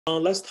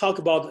Let's talk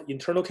about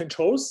internal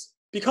controls.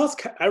 Because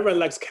everyone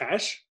likes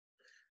cash,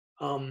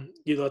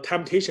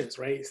 temptations,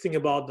 right? Think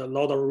about the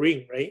Lord of the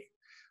Ring, right?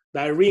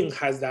 That ring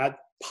has that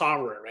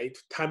power, right?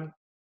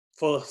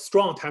 For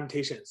strong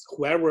temptations.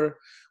 Whoever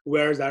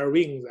wears that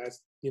ring,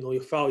 that's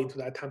you fell into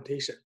that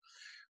temptation.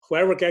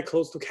 Whoever get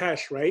close to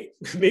cash, right?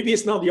 Maybe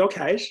it's not your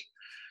cash,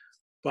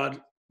 but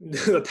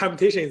the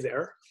temptation is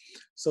there.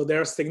 So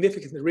there's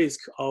significant risk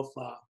of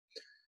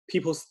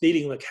people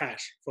stealing the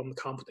cash from the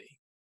company.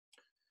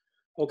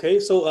 Okay,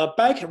 so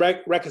bank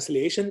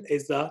reconciliation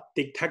is a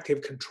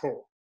detective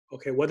control.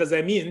 Okay, what does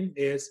that mean?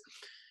 Is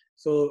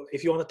so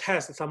if you want to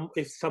test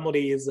if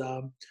somebody is,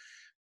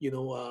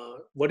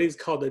 what is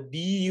called a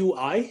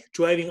DUI,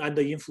 driving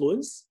under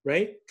influence,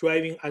 right?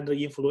 Driving under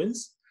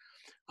influence.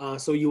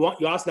 So you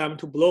ask them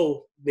to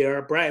blow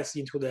their breath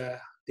into the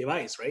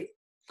device, right?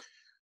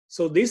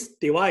 So this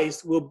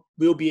device will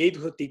be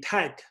able to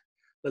detect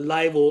the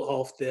level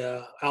of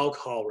the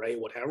alcohol, right?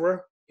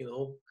 Whatever,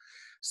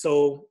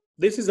 So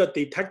this is a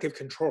detective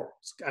control.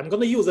 So I'm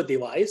going to use a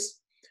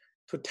device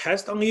to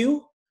test on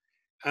you.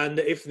 And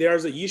if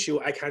there's an issue,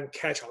 I can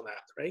catch on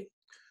that, right?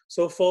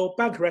 So for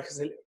bank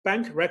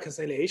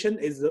reconciliation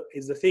is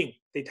the thing,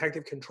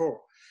 detective control.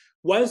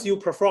 Once you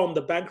perform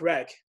the bank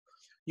rec,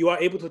 you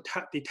are able to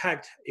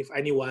detect if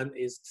anyone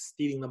is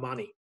stealing the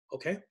money,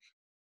 okay?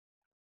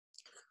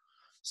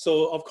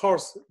 So of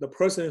course, the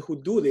person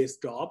who do this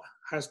job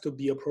has to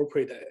be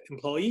appropriate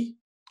employee,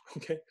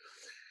 okay?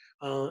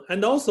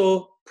 And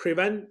also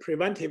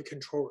preventive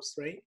controls,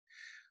 right?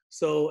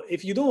 So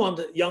if you don't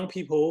want young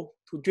people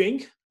to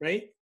drink,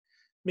 right?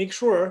 Make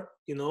sure,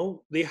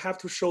 they have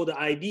to show the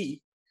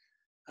ID,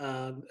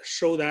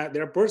 show that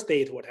their birth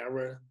date,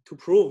 whatever, to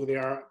prove they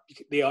are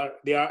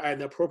at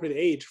the appropriate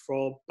age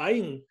for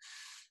buying,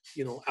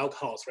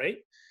 alcohols, right?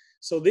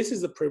 So this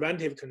is the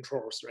preventive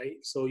controls, right?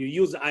 So you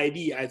use the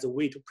ID as a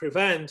way to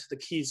prevent the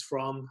kids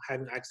from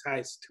having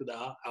access to the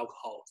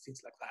alcohol,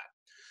 things like that.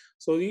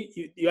 So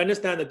you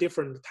understand the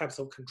different types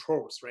of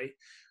controls, right?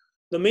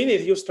 The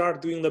minute you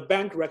start doing the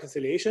bank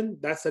reconciliation,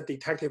 that's a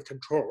detective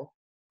control,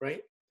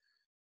 right?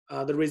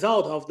 The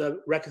result of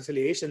the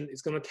reconciliation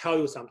is going to tell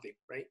you something,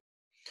 right?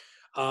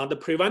 The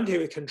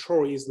preventive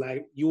control is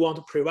like you want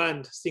to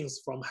prevent things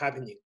from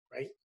happening,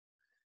 right?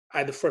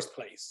 At the first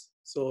place.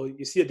 So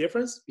you see a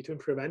difference between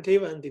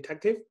preventive and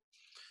detective?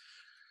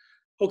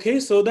 Okay,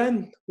 so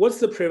then what's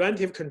the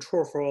preventive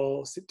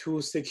control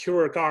to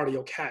secure guard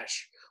your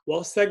cash?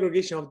 Well,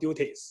 segregation of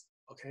duties,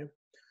 okay?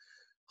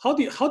 How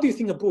do you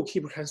think a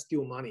bookkeeper can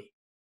steal money,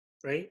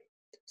 right?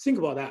 Think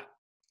about that.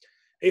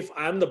 If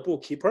I'm the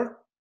bookkeeper,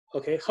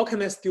 okay, how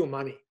can I steal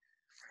money?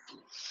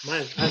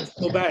 Man, I'm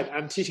so bad.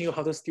 I'm teaching you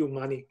how to steal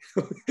money.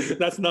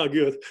 That's not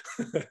good.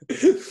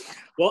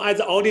 Well, as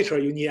an auditor,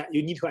 you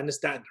need to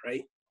understand,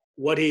 right?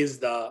 What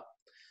is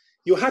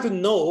you have to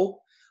know,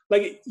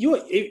 like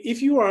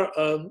if you are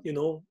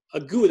a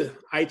good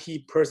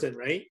IT person,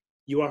 right?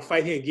 You are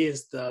fighting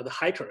against the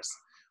hackers.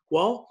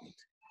 Well,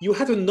 you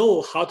have to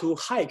know how to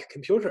hack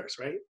computers,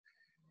 right?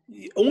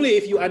 Only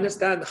if you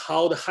understand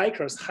how the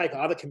hackers hack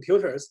other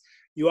computers,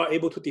 you are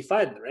able to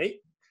defend, right?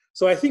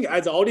 So I think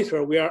as an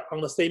auditor, we are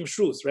on the same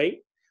shoes, right?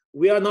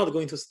 We are not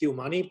going to steal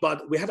money,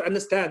 but we have to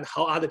understand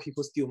how other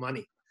people steal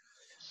money.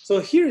 So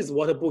here is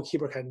what a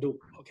bookkeeper can do,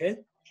 okay?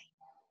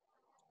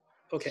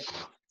 Okay,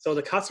 so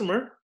the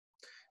customer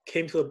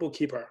came to the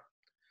bookkeeper,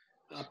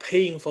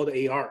 paying for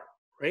the AR,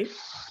 right?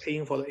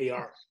 Paying for the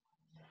AR.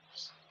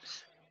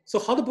 So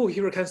how the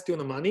bookkeeper can steal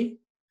the money?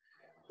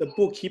 The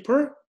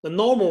bookkeeper, the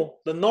normal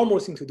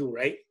thing to do,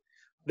 right?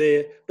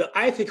 The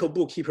ethical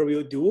bookkeeper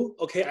will do,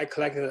 okay,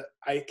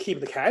 I keep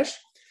the cash,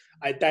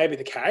 I debit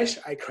the cash,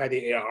 I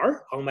credit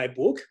AR on my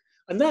book,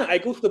 and then I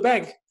go to the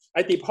bank,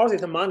 I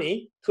deposit the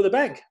money to the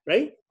bank,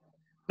 right?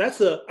 That's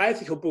the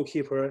ethical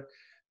bookkeeper's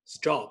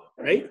job,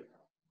 right?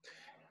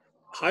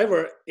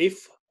 However,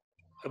 if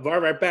a very,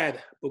 very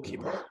bad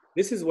bookkeeper,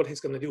 this is what he's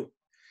gonna do.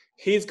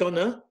 He's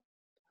gonna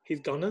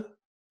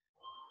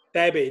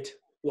debit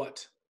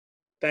what?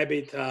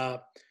 Debit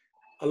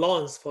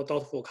allowance for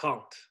doubtful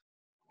account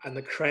and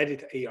the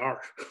credit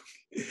AR.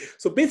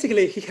 So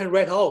basically, he can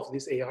write off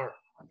this AR.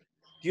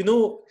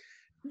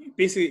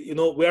 Basically,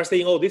 we are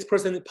saying, oh, this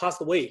person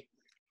passed away,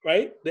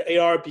 right? The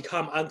AR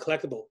become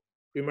uncollectible.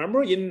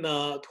 Remember in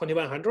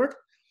 2100?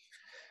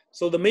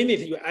 So the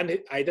minute you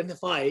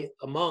identify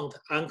amount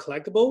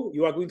uncollectible,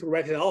 you are going to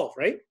write it off,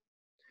 right?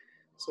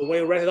 So when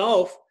you write it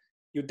off,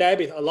 you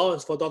debit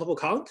allowance for doubtful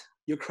account,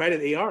 you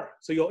credit AR.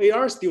 So your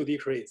AR still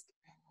decreased,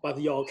 but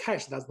your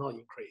cash does not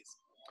increase.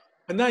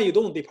 And then you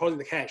don't deposit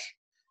the cash.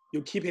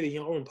 You keep it in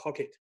your own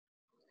pocket.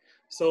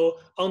 So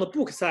on the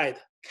book side,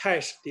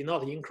 cash did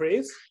not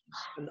increase.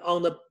 And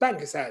on the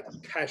bank side,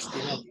 cash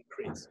did not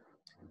increase.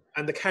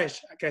 And the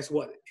cash, guess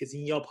what, is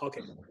in your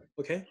pocket,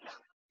 okay?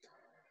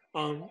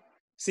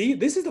 See,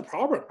 this is the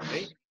problem,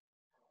 right?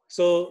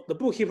 So the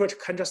bookkeeper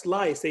can just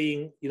lie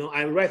saying,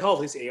 I write off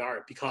this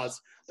AR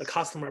because the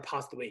customer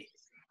passed away.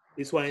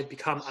 This one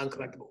become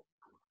uncollectible.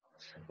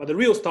 But the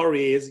real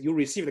story is you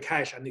receive the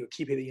cash and you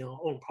keep it in your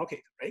own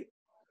pocket, right?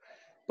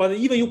 But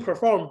even you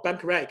perform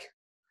bank rec,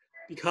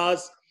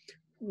 because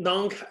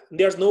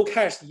there's no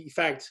cash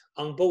effect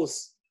on both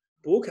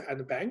book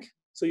and bank,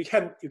 so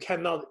you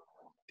cannot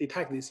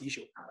detect this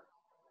issue.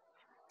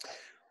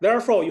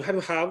 Therefore, you have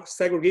to have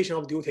segregation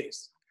of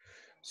duties.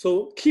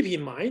 So keep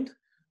in mind,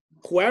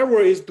 whoever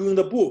is doing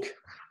the book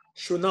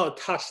should not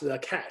touch the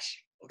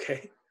cash.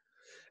 Okay,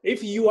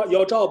 if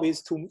your job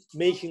is to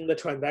making the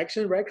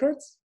transaction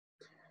records,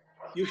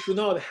 you should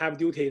not have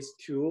duties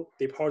to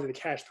deposit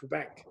cash to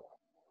bank.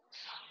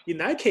 In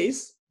that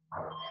case,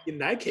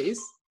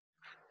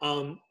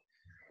 the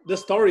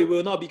story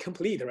will not be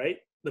complete, right?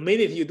 The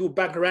minute you do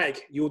bank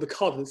rec, you would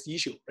cause this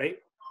issue, right?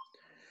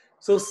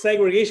 So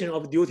segregation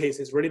of duties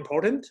is really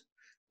important.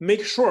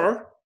 Make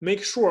sure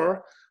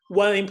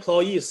one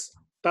employee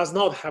does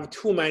not have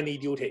too many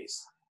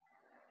duties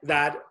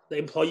that the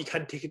employee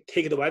can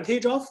take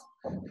advantage of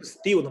to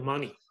steal the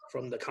money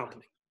from the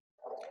company.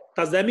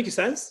 Does that make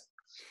sense?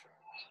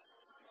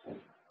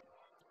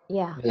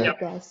 Yeah, it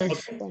does.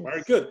 Okay,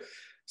 very good.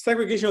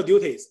 Segregation of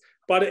duties,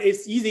 but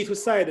it's easy to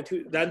say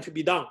than to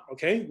be done.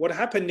 Okay, what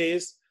happened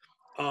is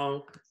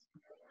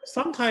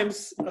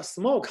sometimes a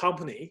small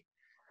company,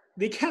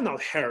 they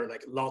cannot hire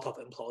like a lot of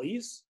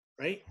employees,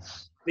 right?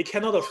 They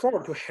cannot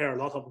afford to hire a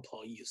lot of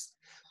employees.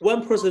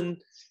 One person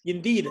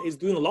indeed is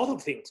doing a lot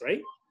of things,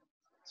 right?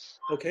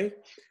 Okay,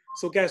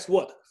 so guess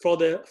what? For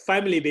the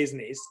family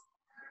business,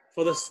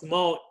 for the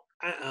small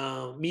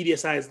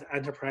media-sized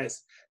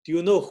enterprise, do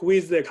you know who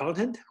is the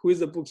accountant? Who is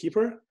the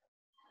bookkeeper?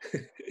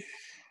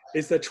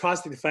 It's a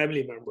trusted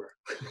family member,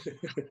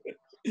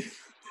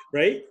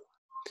 right?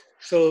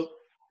 So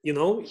you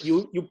know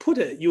you put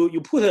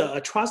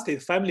a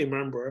trusted family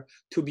member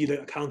to be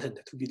the accountant,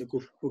 to be the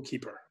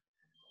bookkeeper,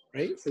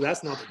 right? So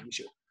that's not an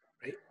issue,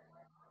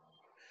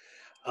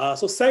 right?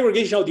 So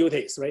segregation of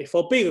duties, right?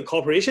 For big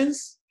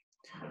corporations,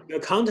 the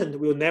accountant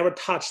will never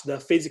touch the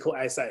physical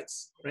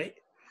assets, right?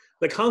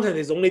 The accountant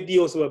is only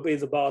deals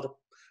with about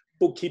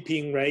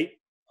bookkeeping, right?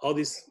 All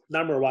this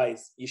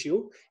number-wise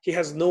issue. He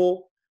has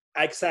no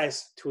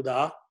access to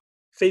the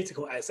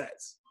physical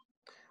assets,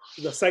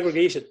 to the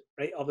segregation,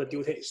 right, of the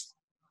duties.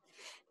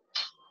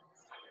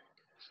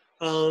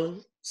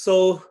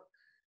 So,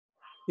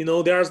 you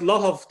know, there's a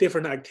lot of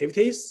different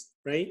activities,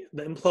 right?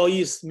 The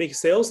employees make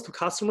sales to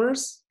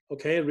customers,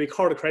 okay,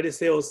 record credit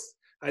sales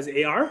as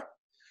AR.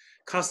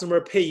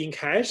 Customer pay in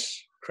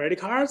cash, credit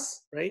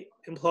cards, right?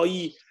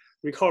 Employee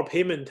record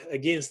payment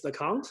against the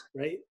account,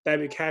 right?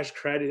 Debit, cash,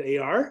 credit,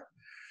 AR.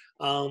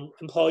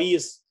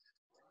 Employees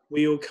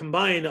will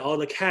combine all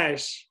the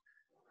cash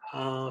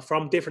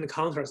from different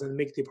counters and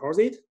make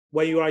deposit.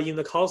 When you are in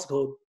the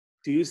Costco,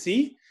 do you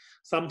see?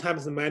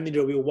 Sometimes the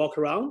manager will walk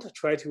around,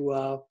 try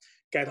to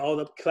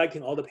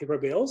collecting all the paper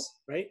bills,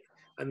 right?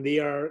 And they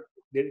are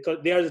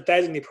the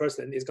designated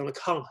person is going to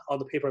count all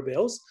the paper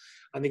bills,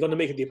 and they're going to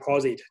make a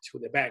deposit to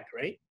the bank,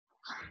 right?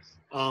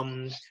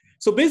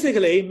 So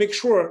basically, make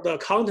sure the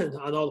accountant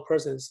and all the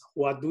persons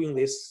who are doing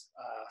this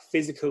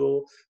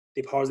physical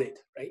deposit,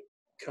 right?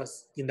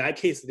 Because in that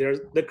case,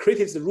 the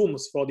creates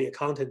rooms for the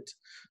accountant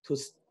to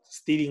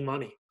stealing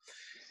money.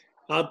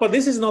 But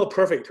this is not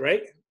perfect,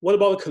 right? What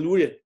about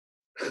collusion?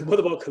 What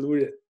about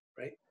collusion,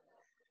 right?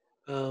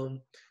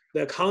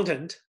 The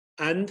accountant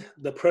and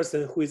the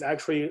person who is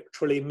actually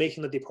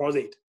making the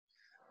deposit,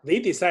 they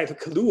decide to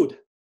collude,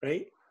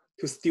 right?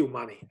 To steal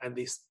money, and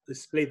they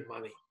split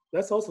money.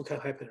 That's also can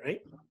happen,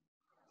 right?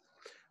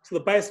 So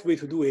the best way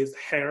to do is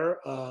hire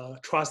a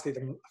trusted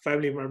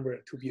family member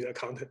to be the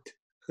accountant.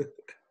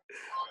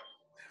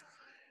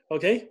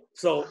 Okay,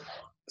 so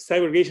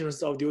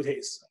segregations of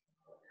duties.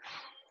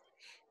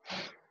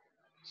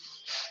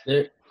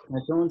 Can I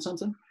throw in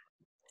something?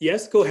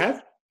 Yes, go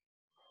ahead.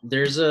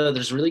 There's a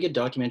really good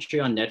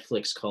documentary on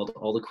Netflix called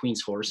All the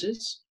Queen's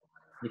Horses,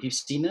 if you've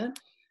seen that.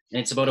 And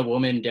it's about a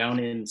woman down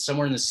in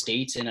somewhere in the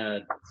States in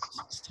a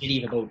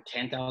city of about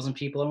 10,000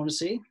 people, I want to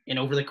say. And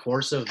over the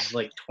course of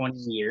like 20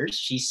 years,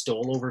 she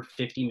stole over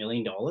 $50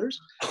 million. Oh,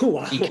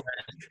 wow. Because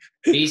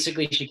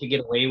basically she could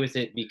get away with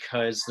it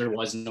because there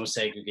was no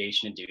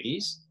segregation of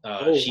duties.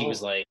 She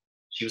was like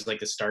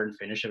the start and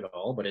finish of it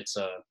all, but it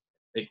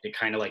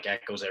kind of like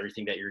echoes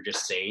everything that you're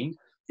just saying.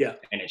 Yeah.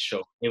 And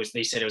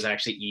they said it was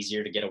actually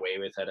easier to get away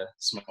with at a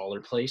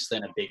smaller place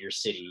than a bigger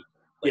city.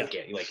 Like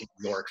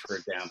New York, for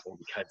example,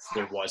 because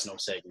there was no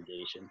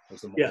segregation.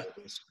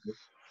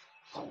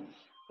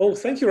 Oh,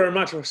 thank you very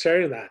much for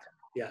sharing that.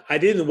 Yeah, I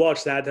didn't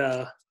watch that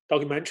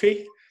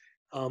documentary.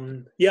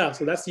 Yeah,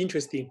 so that's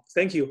interesting.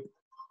 Thank you.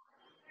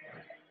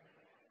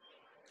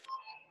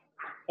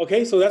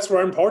 Okay, so that's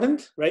very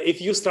important, right?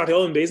 If you start your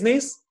own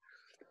business,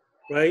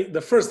 right,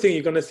 the first thing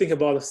you're going to think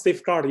about is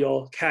safeguard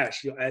your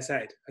cash, your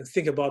asset, and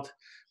think about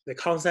the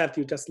concept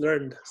you just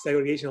learned,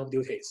 segregation of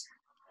duties.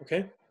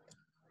 Okay.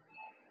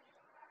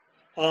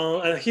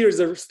 And here's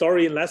a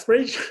story in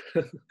Lethbridge,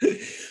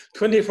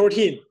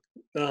 2014,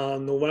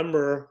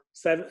 November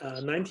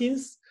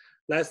 19th,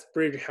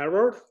 Lethbridge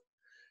Herald.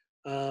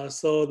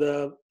 So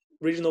the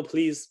regional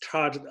police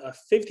charged a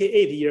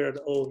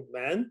 58-year-old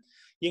man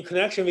in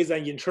connection with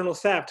an internal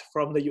theft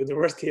from the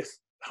University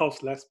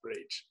of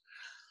Lethbridge.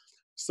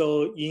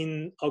 So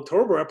in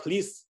October,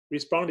 police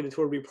responded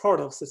to a report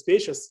of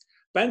suspicious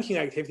banking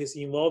activities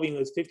involving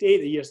a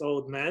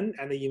 58-year-old man,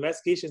 and the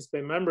investigations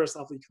by members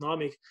of the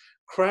Economic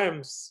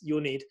Crimes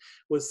Unit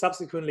was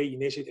subsequently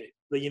initiated.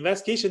 The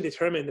investigation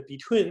determined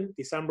between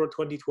December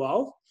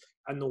 2012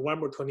 and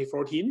November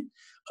 2014,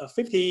 a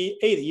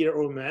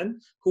 58-year-old man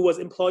who was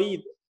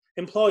employed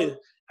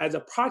as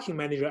a parking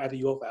manager at the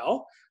U of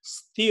L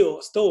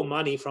stole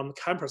money from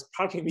campus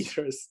parking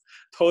meters,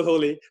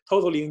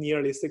 totaling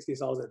nearly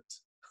 60,000.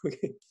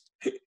 Okay.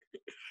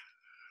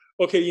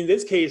 Okay, in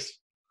this case,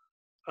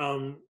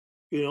 you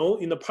know,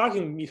 in the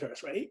parking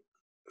meters, right?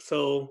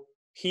 So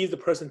he's the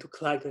person to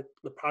collect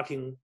the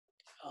parking,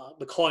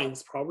 the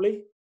coins,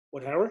 probably,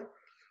 whatever.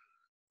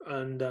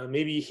 And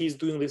maybe he's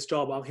doing this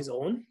job on his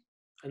own.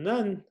 And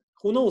then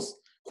who knows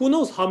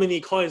how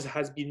many coins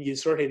has been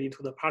inserted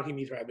into the parking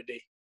meter every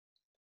day.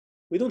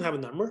 We don't have a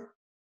number,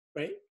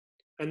 right?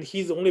 And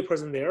he's the only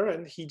person there,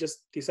 and he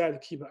just decided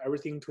to keep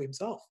everything to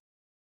himself.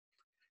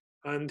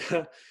 And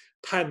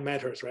time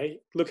matters, right?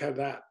 Look at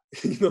that.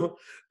 You know,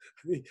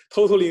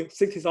 totally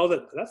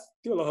 60,000. That's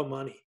still a lot of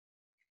money.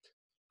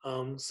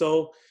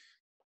 So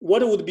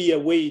what would be a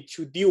way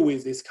to deal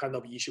with this kind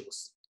of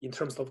issues in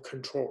terms of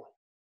control?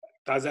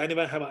 Does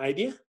anyone have an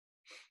idea?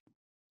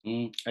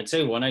 I'd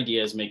say one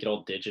idea is make it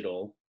all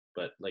digital,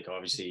 but like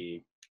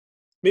obviously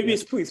maybe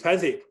it's too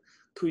expensive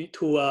to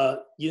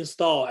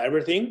install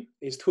everything.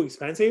 It's too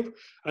expensive,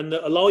 and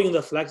allowing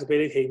the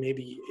flexibility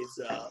maybe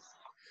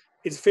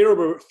is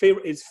favorable.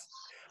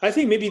 I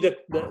think maybe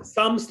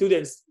some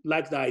students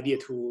like the idea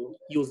to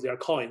use their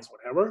coins,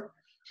 whatever.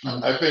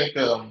 I think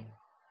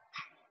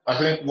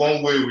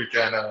one way we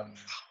can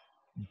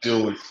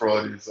deal with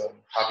fraud is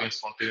having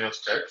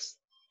spontaneous checks.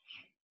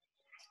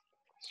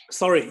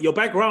 Sorry, your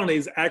background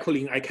is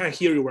echoing. I can't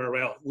hear you very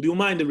well. Would you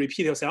mind to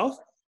repeat yourself?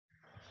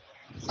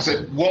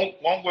 So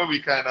one way we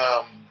can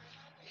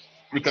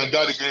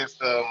guard against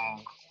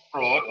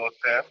fraud or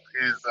theft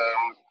is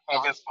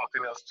having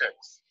spontaneous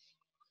checks.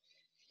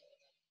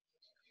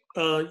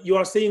 You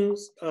are saying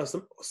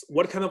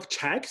what kind of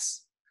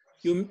checks?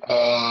 You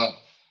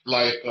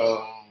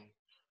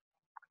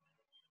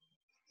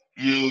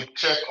you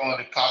check on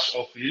the cash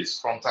office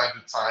from time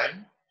to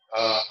time.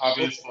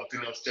 Having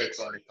spontaneous checks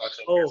on the cash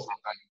office from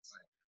time to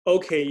time.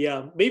 Okay,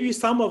 yeah. Maybe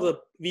some of the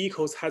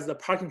vehicles has the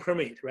parking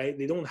permit, right?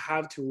 They don't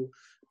have to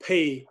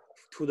pay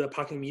to the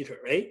parking meter,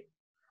 right?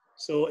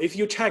 So if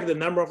you check the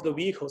number of the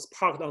vehicles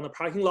parked on the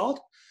parking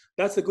lot,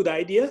 that's a good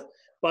idea.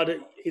 But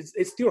it's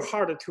still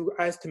harder to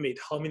estimate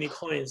how many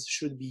coins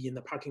should be in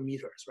the parking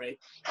meters, right?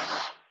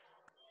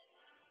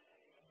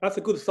 That's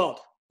a good thought.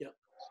 Yeah.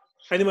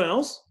 Anyone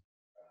else?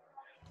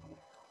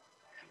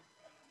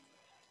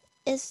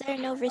 Is there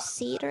no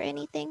receipt or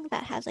anything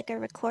that has like a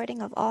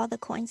recording of all the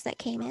coins that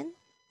came in?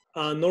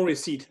 No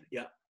receipt.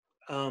 Yeah.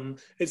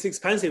 It's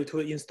expensive to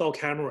install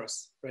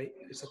cameras, right?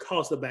 It's a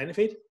cost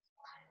benefit.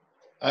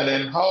 And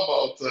then how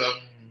about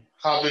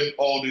having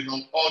all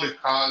the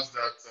cars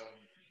that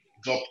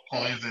drop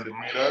coins in the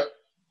meter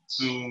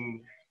to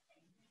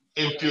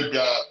impute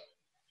their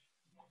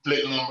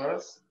plate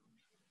numbers?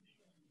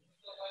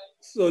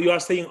 So you are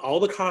saying all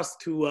the cars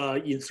to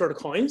insert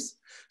coins?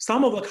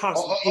 Some of the cars.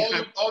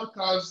 All the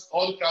cars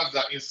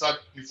that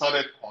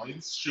inserted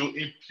coins should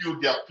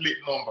impute their plate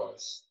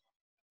numbers.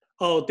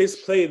 Oh,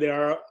 display they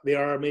are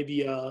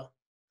maybe I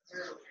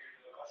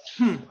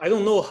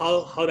don't know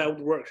how that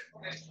would work.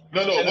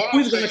 No.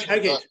 Who's gonna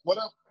check it? What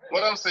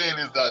I'm saying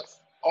is that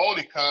all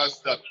the cars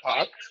that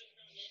parked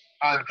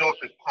and drop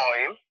the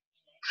coin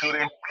should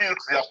impute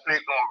their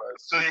plate numbers.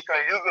 So you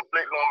can use the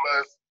plate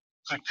numbers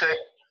to check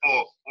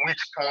for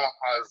which car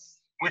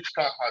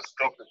has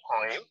dropped the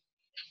coin,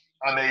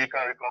 and then you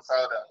can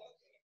reconcile that.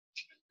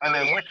 And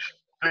then which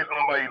plate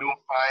number you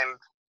don't find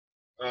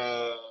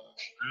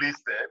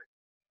listed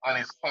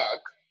and is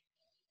parked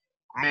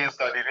means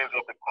that they didn't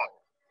drop the coin.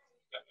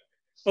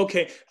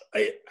 Okay,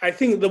 I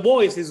think the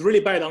voice is really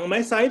bad on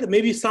my side.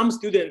 Maybe some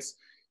students,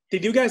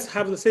 did you guys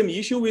have the same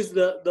issue with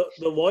the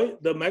voice,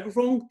 the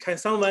microphone? Can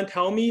someone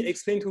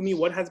explain to me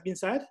what has been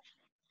said?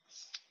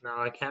 No,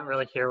 I can't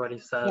really hear what he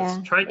says. Yeah,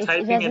 Try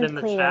typing it in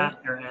the clear. chat,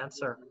 your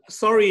answer.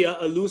 Sorry,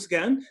 Luz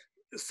again.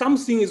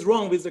 Something is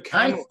wrong with the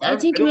camera. I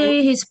think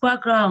maybe his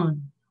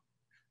background.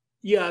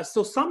 Yeah,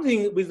 so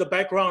something with the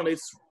background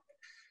is,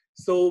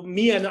 so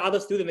me and the other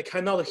student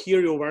cannot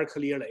hear you very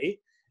clearly.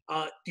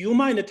 Do you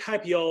mind to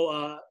type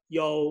your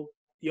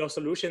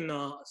solution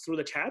through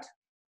the chat?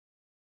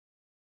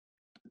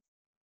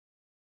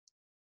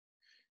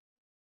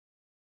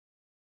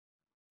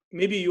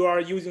 Maybe you are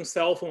using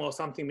cell phone or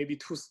something, maybe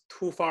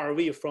too far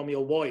away from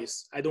your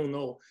voice. I don't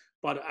know,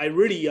 but I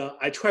really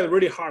I tried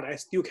really hard. I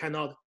still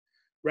cannot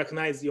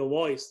recognize your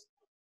voice.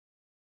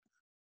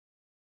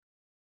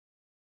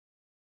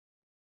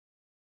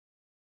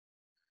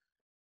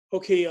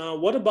 Okay,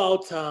 what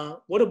about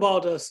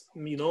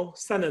you know,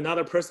 send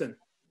another person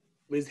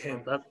with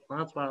him? That's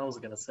what I was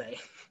gonna say.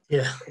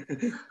 Yeah.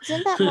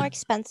 Isn't that more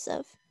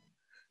expensive?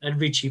 That'd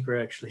be cheaper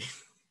actually.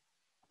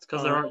 It's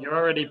because you're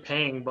already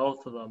paying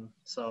both of them,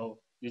 so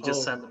You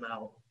just Oh. send them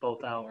out,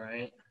 both out,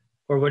 right?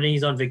 Or when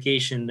he's on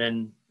vacation,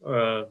 then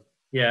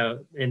yeah,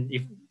 and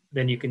if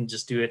then you can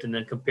just do it and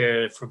then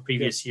compare it from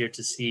previous year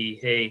to see,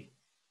 hey,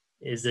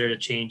 is there a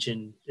change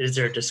is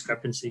there a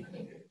discrepancy?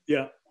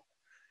 Yeah.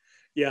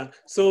 Yeah.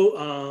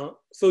 So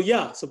so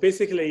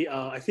basically,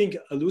 I think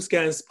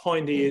Luskan's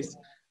point is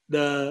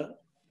the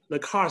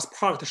cars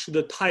parked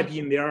should type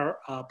in their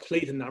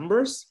plate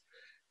numbers,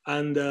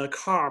 and the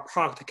car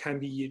parked can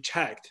be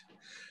checked.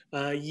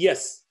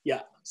 Yes.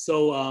 Yeah.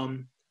 So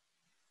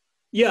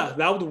yeah,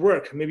 that would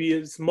work. Maybe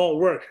it's more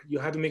work. You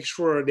have to make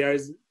sure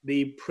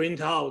they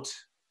print out.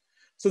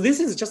 So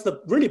this is just a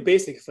really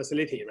basic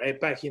facility, right?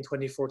 Back in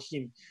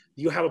 2014,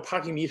 you have a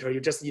parking meter. You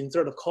just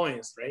insert the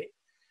coins, right?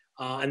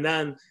 And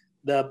then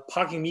the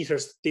parking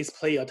meters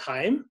display a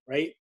time,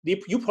 right?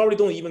 You probably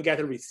don't even get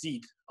a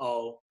receipt,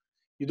 or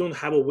you don't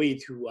have a way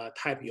to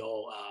type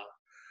your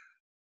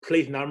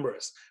plate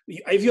numbers.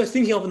 If you're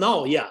thinking of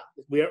now, yeah,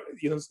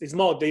 it's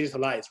more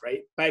digitalized,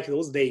 right? Back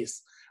those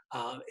days,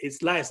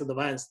 it's less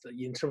advanced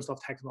in terms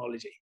of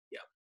technology.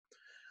 Yeah.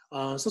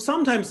 So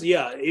sometimes,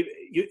 yeah,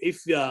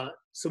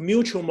 so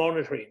mutual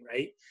monitoring,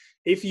 right?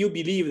 If you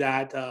believe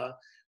that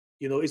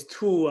it's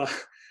too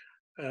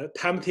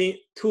tempting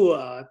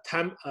for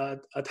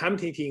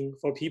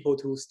people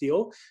to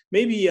steal,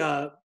 maybe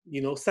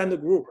send a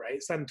group,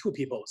 right? Send two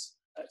peoples.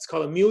 It's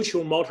called a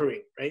mutual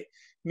monitoring, right?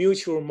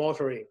 Mutual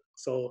monitoring.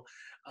 So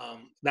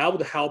that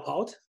would help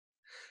out.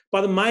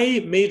 But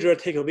my major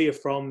takeaway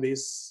from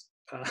this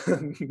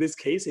this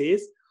case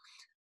is,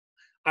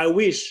 I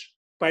wish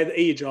by the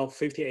age of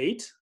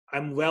 58,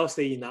 I'm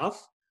wealthy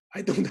enough.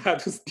 I don't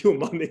have to steal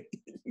money.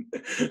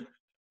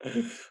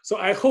 So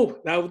I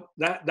hope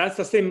that's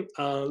the same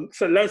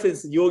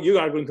lessons you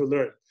are going to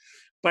learn.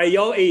 By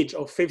your age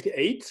of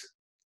 58,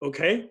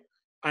 okay,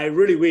 I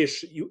really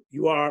wish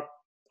you are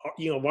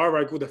in a very,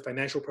 very good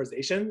financial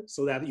position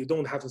so that you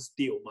don't have to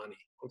steal money,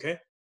 okay?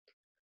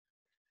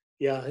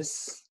 Yeah,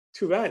 it's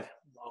too bad.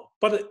 Wow.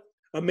 But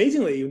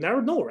amazingly, you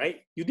never know,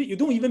 right? You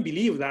don't even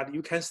believe that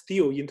you can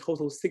steal in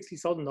total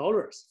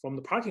 $60,000 from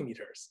the parking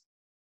meters.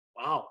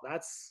 Wow,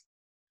 that's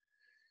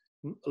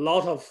a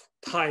lot of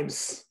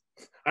times.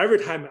 Every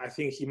time I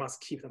think he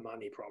must keep the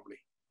money probably.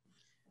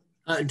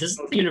 Does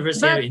the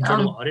university have an But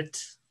internal audit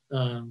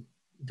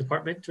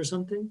department or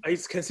something?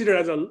 It's considered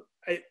as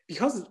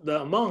because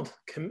the amount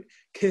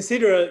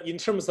considered in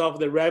terms of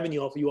the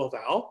revenue of U of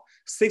L,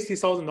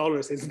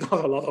 $60,000 is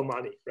not a lot of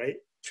money, right?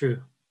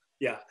 True.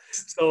 Yeah.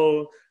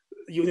 So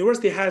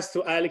university has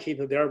to allocate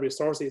their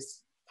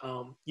resources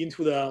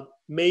into the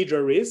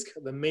major risk,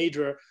 the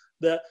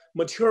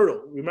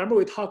material. Remember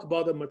we talked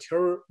about the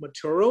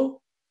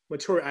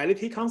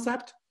materiality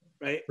concept,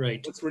 right?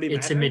 Right. What's really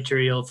it's matters.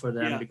 immaterial for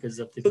them Yeah. because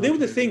of the. So they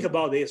would think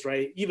about this,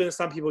 right? Even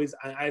some people is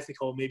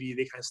unethical. Maybe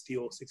they can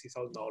steal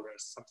 $60,000.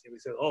 Something we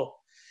said, oh,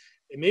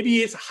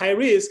 maybe it's high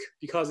risk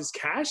because it's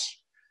cash,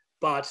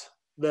 but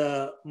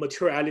the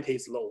materiality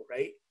is low,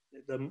 right?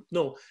 The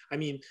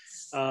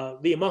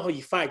amount of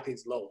effect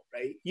is low,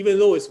 right? Even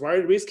though it's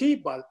very risky,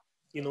 but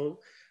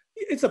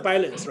it's a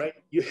balance, right?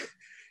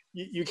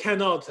 You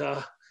cannot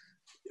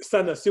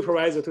send a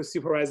supervisor to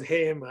supervise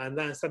him and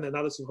then send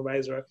another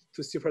supervisor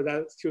to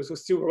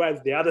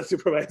supervise the other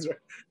supervisor.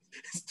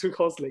 It's too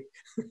costly.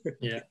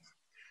 Yeah.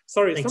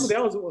 Sorry, Thanks.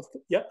 somebody else was,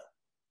 yeah.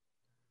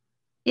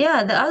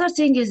 yeah, the other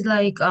thing is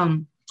like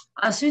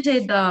as you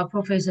said,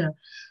 Professor,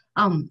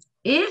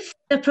 if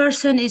the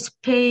person is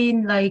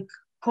paying like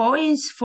coins